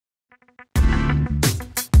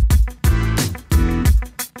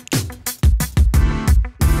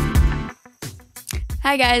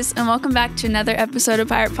Hi guys, and welcome back to another episode of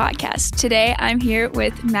Pirate Podcast. Today I'm here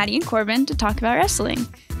with Maddie and Corben to talk about wrestling.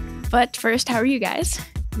 But first, how are you guys?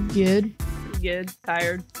 Good. Good.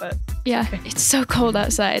 Tired, but yeah, okay. It's so cold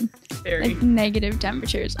outside. Very. Like negative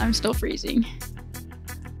temperatures. I'm still freezing.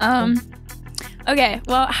 Okay,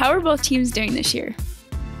 well, how are both teams doing this year?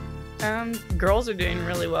 Girls are doing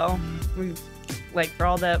really well. We've we've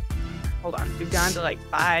gone to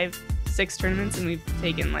 5-6 tournaments and we've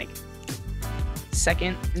taken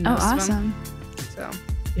second in most of them. So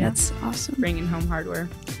yeah, That's awesome. Bringing home hardware.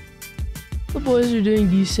 The boys are doing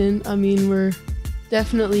decent. I mean, we're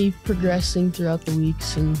definitely progressing throughout the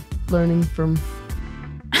weeks and learning from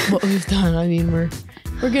what we've done. I mean, we're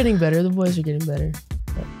getting better. The boys are getting better.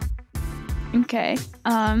 Okay.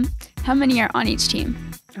 How many are on each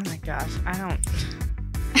team? Oh my gosh,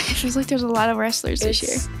 It feels like there's a lot of wrestlers this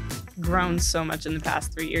year. It's grown so much in the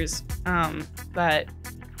past 3 years. But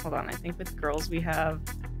hold on, I think with girls we have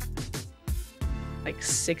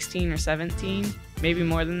 16 or 17, maybe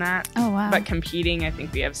more than that. Oh wow. But competing, I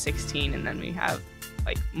think we have 16, and then we have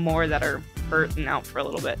more that are hurt and out for a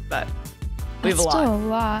little bit. But we have a lot. Still a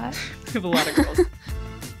lot. We have a lot of girls.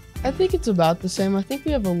 I think it's about the same. I think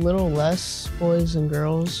we have a little less boys and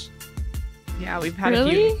girls. Yeah, we've had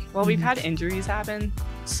Really? a few. Well, we've had injuries happen,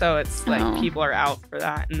 so it's people are out for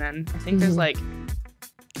that, and then I think there's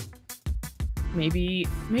maybe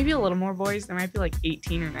a little more boys. There might be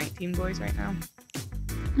 18 or 19 boys right now.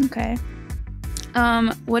 Okay.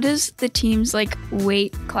 What is the team's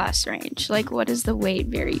weight class range? What does the weight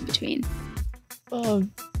vary between?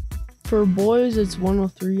 For boys, it's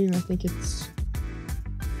 103, and I think it's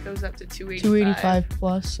Goes up to 285. 285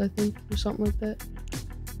 plus, I think, or something like that.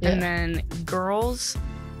 Yeah. And then girls,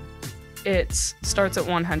 it starts at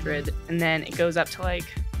 100, and then it goes up to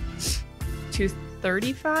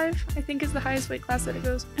 235, I think is the highest weight class that it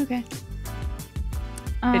goes. Okay.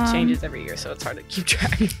 It changes every year, so it's hard to keep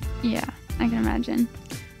track. Yeah, I can imagine.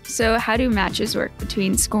 So how do matches work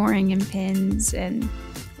between scoring and pins and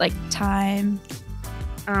time?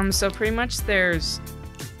 So pretty much there's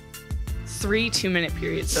 3 2-minute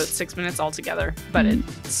periods, so it's 6 minutes altogether, but it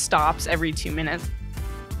stops every 2 minutes.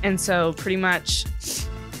 And so pretty much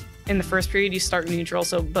in the first period, you start neutral,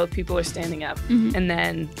 so both people are standing up. And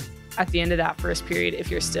then at the end of that first period, if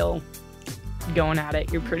you're still going at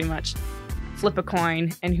it, you're pretty much flip a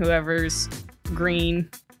coin, and whoever's green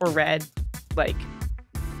or red,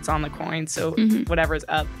 it's on the coin. So whatever's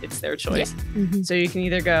up, it's their choice. Yeah. So you can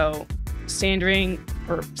either go standing,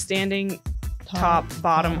 top,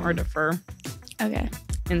 bottom, or defer. Okay.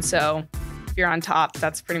 And so if you're on top,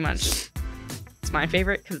 that's pretty much, it's my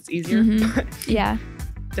favorite because it's easier. Yeah.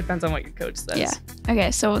 Depends on what your coach says. Yeah. Okay,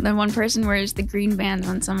 so then one person wears the green band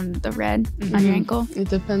on someone the red on your ankle? It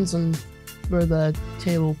depends on where the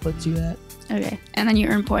table puts you at. Okay. And then you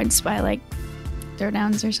earn points by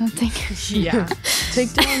throwdowns or something? Yeah.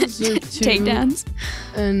 Takedowns are 2. Takedowns?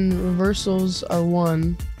 And reversals are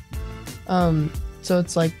 1. So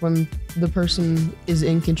it's when the person is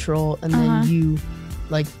in control and then you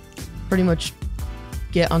pretty much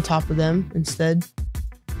get on top of them instead.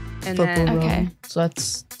 And then, so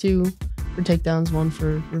that's 2 for takedowns, 1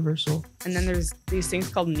 for reversal. And then there's these things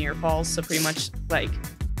called near falls. So pretty much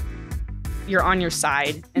you're on your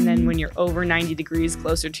side, and then when you're over 90 degrees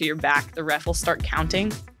closer to your back, the ref will start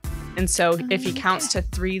counting. And so if he counts to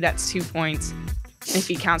 3, that's 2 points. And if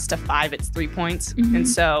he counts to 5, it's 3 points. And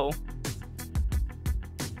so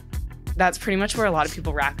that's pretty much where a lot of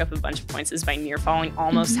people rack up a bunch of points, is by near falling,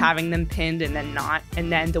 almost having them pinned and then not.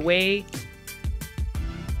 And then the way,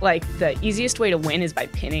 the easiest way to win is by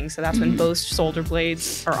pinning. So that's when both shoulder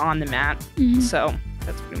blades are on the mat. So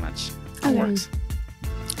that's pretty much how it works.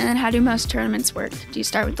 And then how do most tournaments work? Do you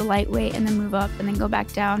start with the lightweight and then move up and then go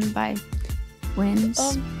back down by wins?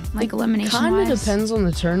 Elimination Kind of wise? depends on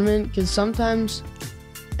the tournament, because sometimes,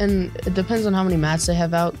 and it depends on how many mats they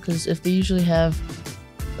have out, because if they usually have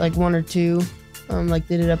 1 or 2, like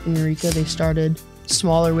they did up in Eureka, they started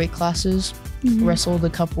smaller weight classes, wrestled a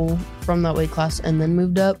couple from that weight class, and then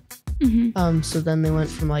moved up. So then they went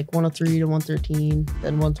from 103 to 113,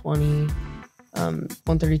 then 120,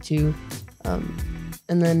 132.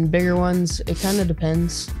 And then bigger ones, it kind of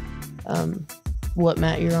depends what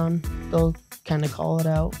mat you're on. They'll kind of call it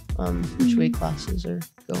out, which weight classes are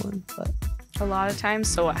going. But a lot of times,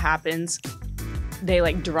 so what happens, they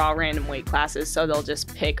draw random weight classes, so they'll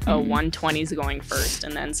just pick 120 is going first,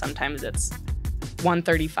 and then sometimes it's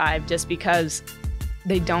 135, just because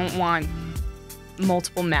they don't want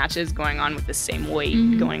multiple matches going on with the same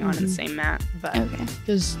weight going on in the same mat. But okay,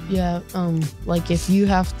 because if you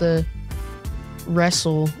have to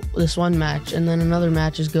wrestle this one match, and then another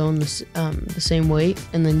match is going the same weight,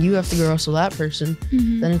 and then you have to go wrestle that person.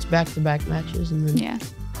 Then it's back-to-back matches, and then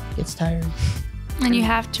it gets tiring. And you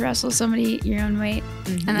have to wrestle somebody your own weight,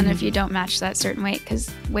 and then if you don't match that certain weight,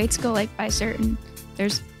 because weights go like by certain,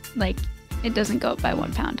 there's like, it doesn't go up by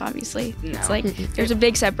 1 pound, obviously. No. It's like there's a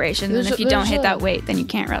big separation, and if you don't hit that weight, then you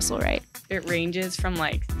can't wrestle right. It ranges from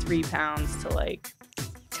like 3 pounds to like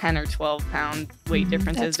 10 or 12 pound weight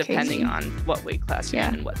differences depending on what weight class you're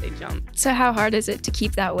in and what they jump. So how hard is it to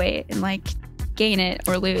keep that weight and like gain it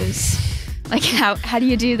or lose? Like how do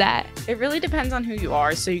you do that? It really depends on who you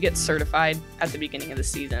are. So you get certified at the beginning of the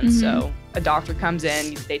season. So a doctor comes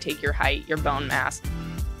in, they take your height, your bone mass.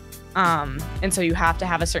 And so you have to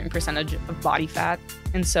have a certain percentage of body fat.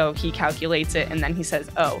 And so he calculates it, and then he says,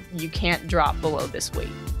 oh, you can't drop below this weight.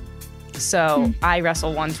 So I wrestle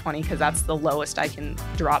 120 because that's the lowest I can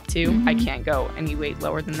drop to. I can't go any weight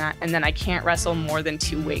lower than that. And then I can't wrestle more than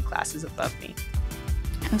 2 weight classes above me.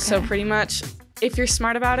 Okay. So pretty much, if you're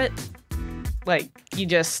smart about it, like you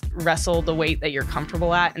just wrestle the weight that you're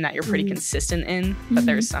comfortable at and that you're pretty consistent in. But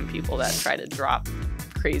there's some people that try to drop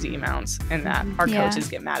crazy amounts, and that our coaches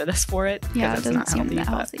get mad at us for it because it's not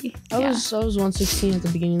healthy. I was 116 at the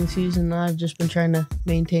beginning of the season, and I've just been trying to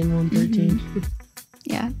maintain 113.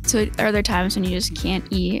 Yeah. So are there times when you just can't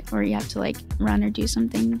eat, or you have to like run or do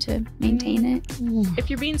something to maintain it? If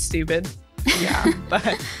you're being stupid,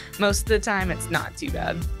 but most of the time it's not too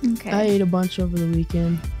bad. Okay. I ate a bunch over the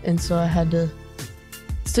weekend, and so I had to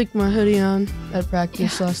stick my hoodie on at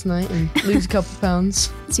practice last night and lose a couple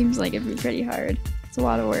pounds. It seems like it'd be pretty hard. It's a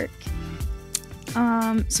lot of work.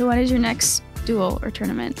 So when is your next duel or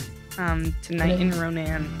tournament? Tonight in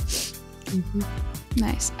Ronan.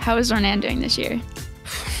 Nice. How is Ronan doing this year?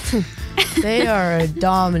 They are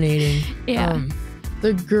dominating.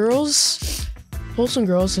 The girls, Folsom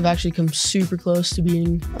girls, have actually come super close to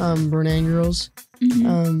beating Ronan girls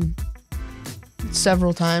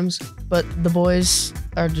several times, but the boys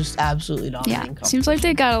are just absolutely dominating. Yeah, seems like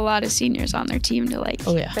they got a lot of seniors on their team to like.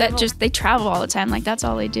 Oh yeah. They travel all the time. Like that's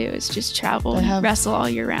all they do is just travel and wrestle all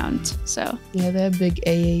year round. So yeah, they have big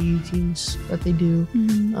AAU teams that they do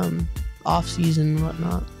off season and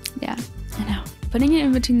whatnot. Yeah, I know. Putting it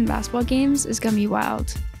in between the basketball games is gonna be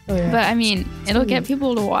wild. Oh, yeah. But I mean, it'll get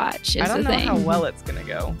people to watch. I don't know how well it's gonna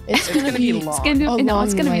go. It's gonna be long.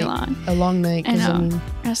 It's gonna be long. A long night. I know. I mean,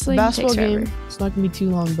 wrestling basketball takes game, it's not gonna be too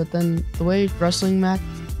long. But then the way wrestling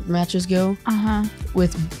matches go,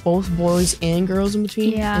 with both boys and girls in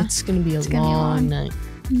between, it's gonna be a long night.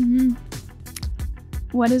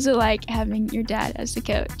 What is it like having your dad as the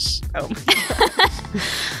coach? Oh my God.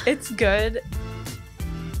 It's good.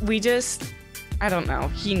 I don't know.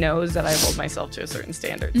 He knows that I hold myself to a certain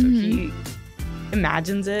standard. So he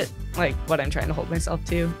imagines it, like what I'm trying to hold myself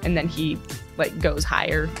to. And then he like goes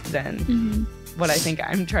higher than what I think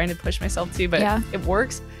I'm trying to push myself to. But it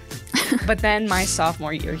works. But then my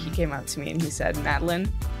sophomore year, he came up to me and he said, Maddilyn,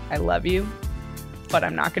 I love you, but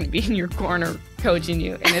I'm not going to be in your corner coaching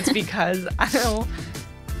you. And it's because I know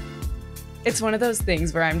it's one of those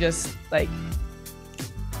things where I'm just like,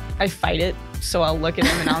 I fight it. So I'll look at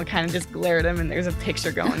him and I'll kind of just glare at him, and there's a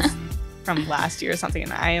picture going from last year or something,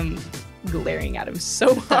 and I am glaring at him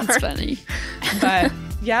so hard. That's funny. But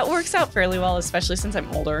yeah, it works out fairly well, especially since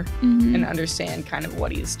I'm older and understand kind of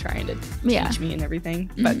what he's trying to teach me and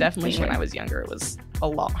everything. But definitely when I was younger, it was a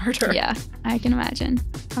lot harder. Yeah, I can imagine.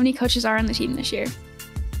 How many coaches are on the team this year?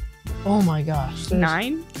 Oh my gosh.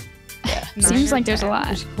 9? Yeah. Seems like there's a lot.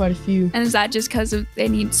 There's quite a few. And is that just because they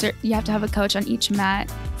need you have to have a coach on each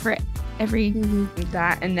mat for every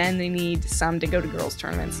that, and then they need some to go to girls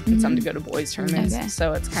tournaments and some to go to boys tournaments. Okay.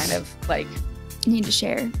 So it's kind of like you need to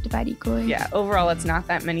share, divide equally. Yeah, overall it's not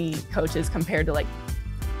that many coaches compared to like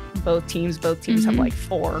both teams. Both teams have like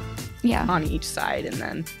 4 on each side, and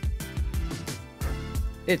then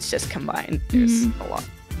it's just combined. There's a lot.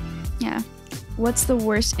 Yeah. What's the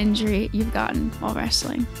worst injury you've gotten while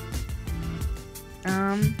wrestling?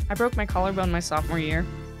 I broke my collarbone my sophomore year,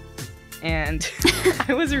 and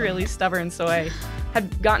I was really stubborn, so I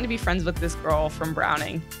had gotten to be friends with this girl from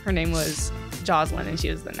Browning. Her name was Jocelyn, and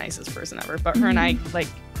she was the nicest person ever. But her and I, like,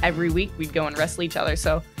 every week we'd go and wrestle each other.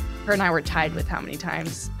 So her and I were tied with how many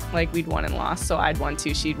times, like, we'd won and lost. So I'd won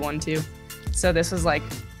 2, she'd won 2. So this was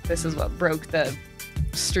what broke the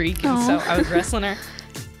streak. And so I was wrestling her,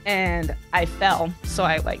 and I fell. So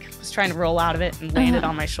I, like, was trying to roll out of it and landed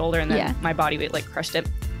on my shoulder, and then my body weight, like, crushed it.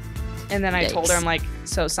 And then I told her, I'm like,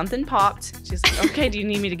 so something popped. She's like, okay, do you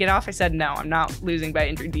need me to get off? I said, no, I'm not losing by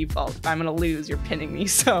injury default. If I'm going to lose, you're pinning me.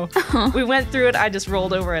 So we went through it. I just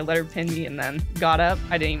rolled over. I let her pin me and then got up.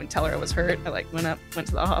 I didn't even tell her I was hurt. I like went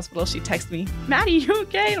to the hospital. She texted me, Maddie, you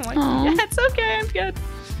okay? And I'm like, yeah, it's okay. I'm good.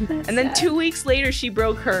 That's and then sad. 2 weeks later, she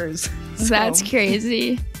broke hers. So, that's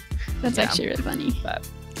crazy. That's actually really funny. But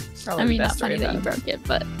I mean, not funny that you broke it,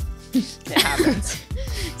 but it happens.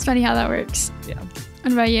 It's funny how that works. Yeah.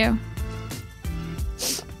 What about you?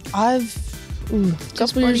 A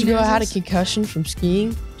couple years ago, I had a concussion from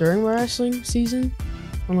skiing during my wrestling season.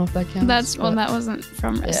 I don't know if that counts. That wasn't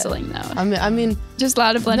from wrestling though. I mean, just a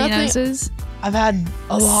lot of bloody noses. I've had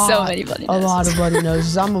so many bloody noses. A lot of bloody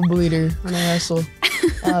noses. I'm a bleeder when I wrestle.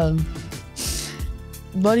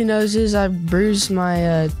 Bloody noses. I bruised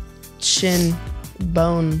my shin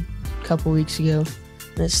bone a couple weeks ago,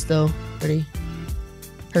 and it still pretty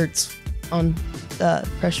hurts on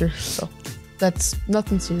pressure. So. That's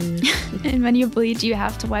nothing serious. And when you bleed, you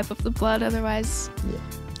have to wipe up the blood, otherwise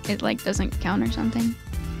it like doesn't count or something.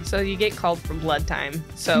 So you get called for blood time.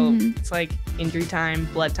 So it's like injury time,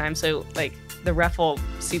 blood time. So like the ref will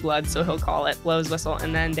see blood, so he'll call it, blow his whistle,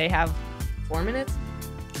 and then they have 4 minutes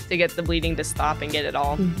to get the bleeding to stop and get it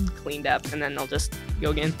all cleaned up, and then they'll just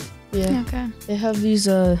go again. Yeah. Okay. They have these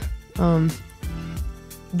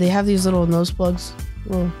little nose plugs,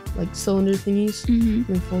 little like cylinder thingies.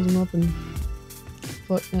 They fold them up and.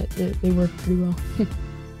 But they work pretty well.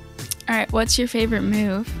 All right, what's your favorite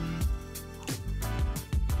move?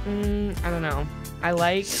 I don't know. I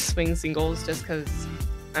like swing singles just because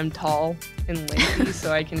I'm tall and lanky,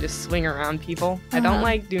 so I can just swing around people. I don't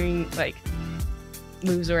like doing like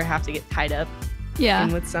moves where I have to get tied up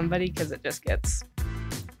in with somebody because it just gets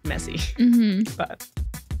messy. But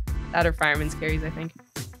that or fireman's carries, I think.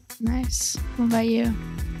 Nice. What about you?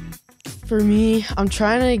 For me, I'm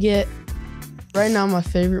trying to get. Right now, my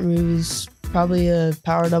favorite move is probably a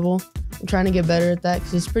power double. I'm trying to get better at that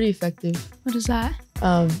because it's pretty effective. What is that?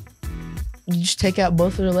 You just take out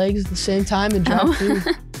both of their legs at the same time and drop through.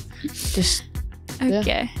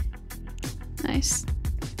 Okay. Nice.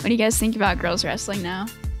 What do you guys think about girls wrestling now?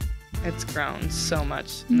 It's grown so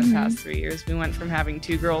much in the past 3 years. We went from having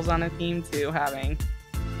 2 girls on a team to having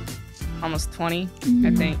almost 20,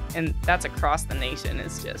 I think, and that's across the nation.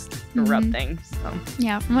 It's just erupting. So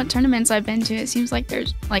yeah, from what tournaments I've been to, it seems like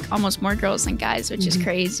there's like almost more girls than guys, which is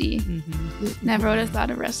crazy. Never would have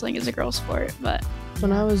thought of wrestling as a girl sport, but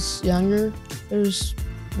when I was younger, there's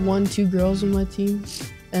 1-2 girls on my team,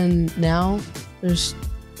 and now there's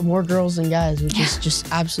more girls than guys, which is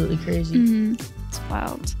just absolutely crazy. It's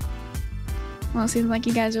wild. Well, it seems like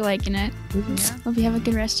you guys are liking it. Hope you have a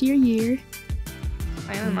good rest of your year.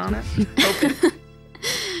 Planning on it. Hoping.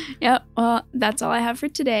 Yep. Well, that's all I have for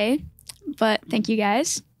today. But thank you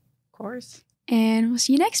guys. Of course. And we'll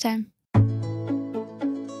see you next time.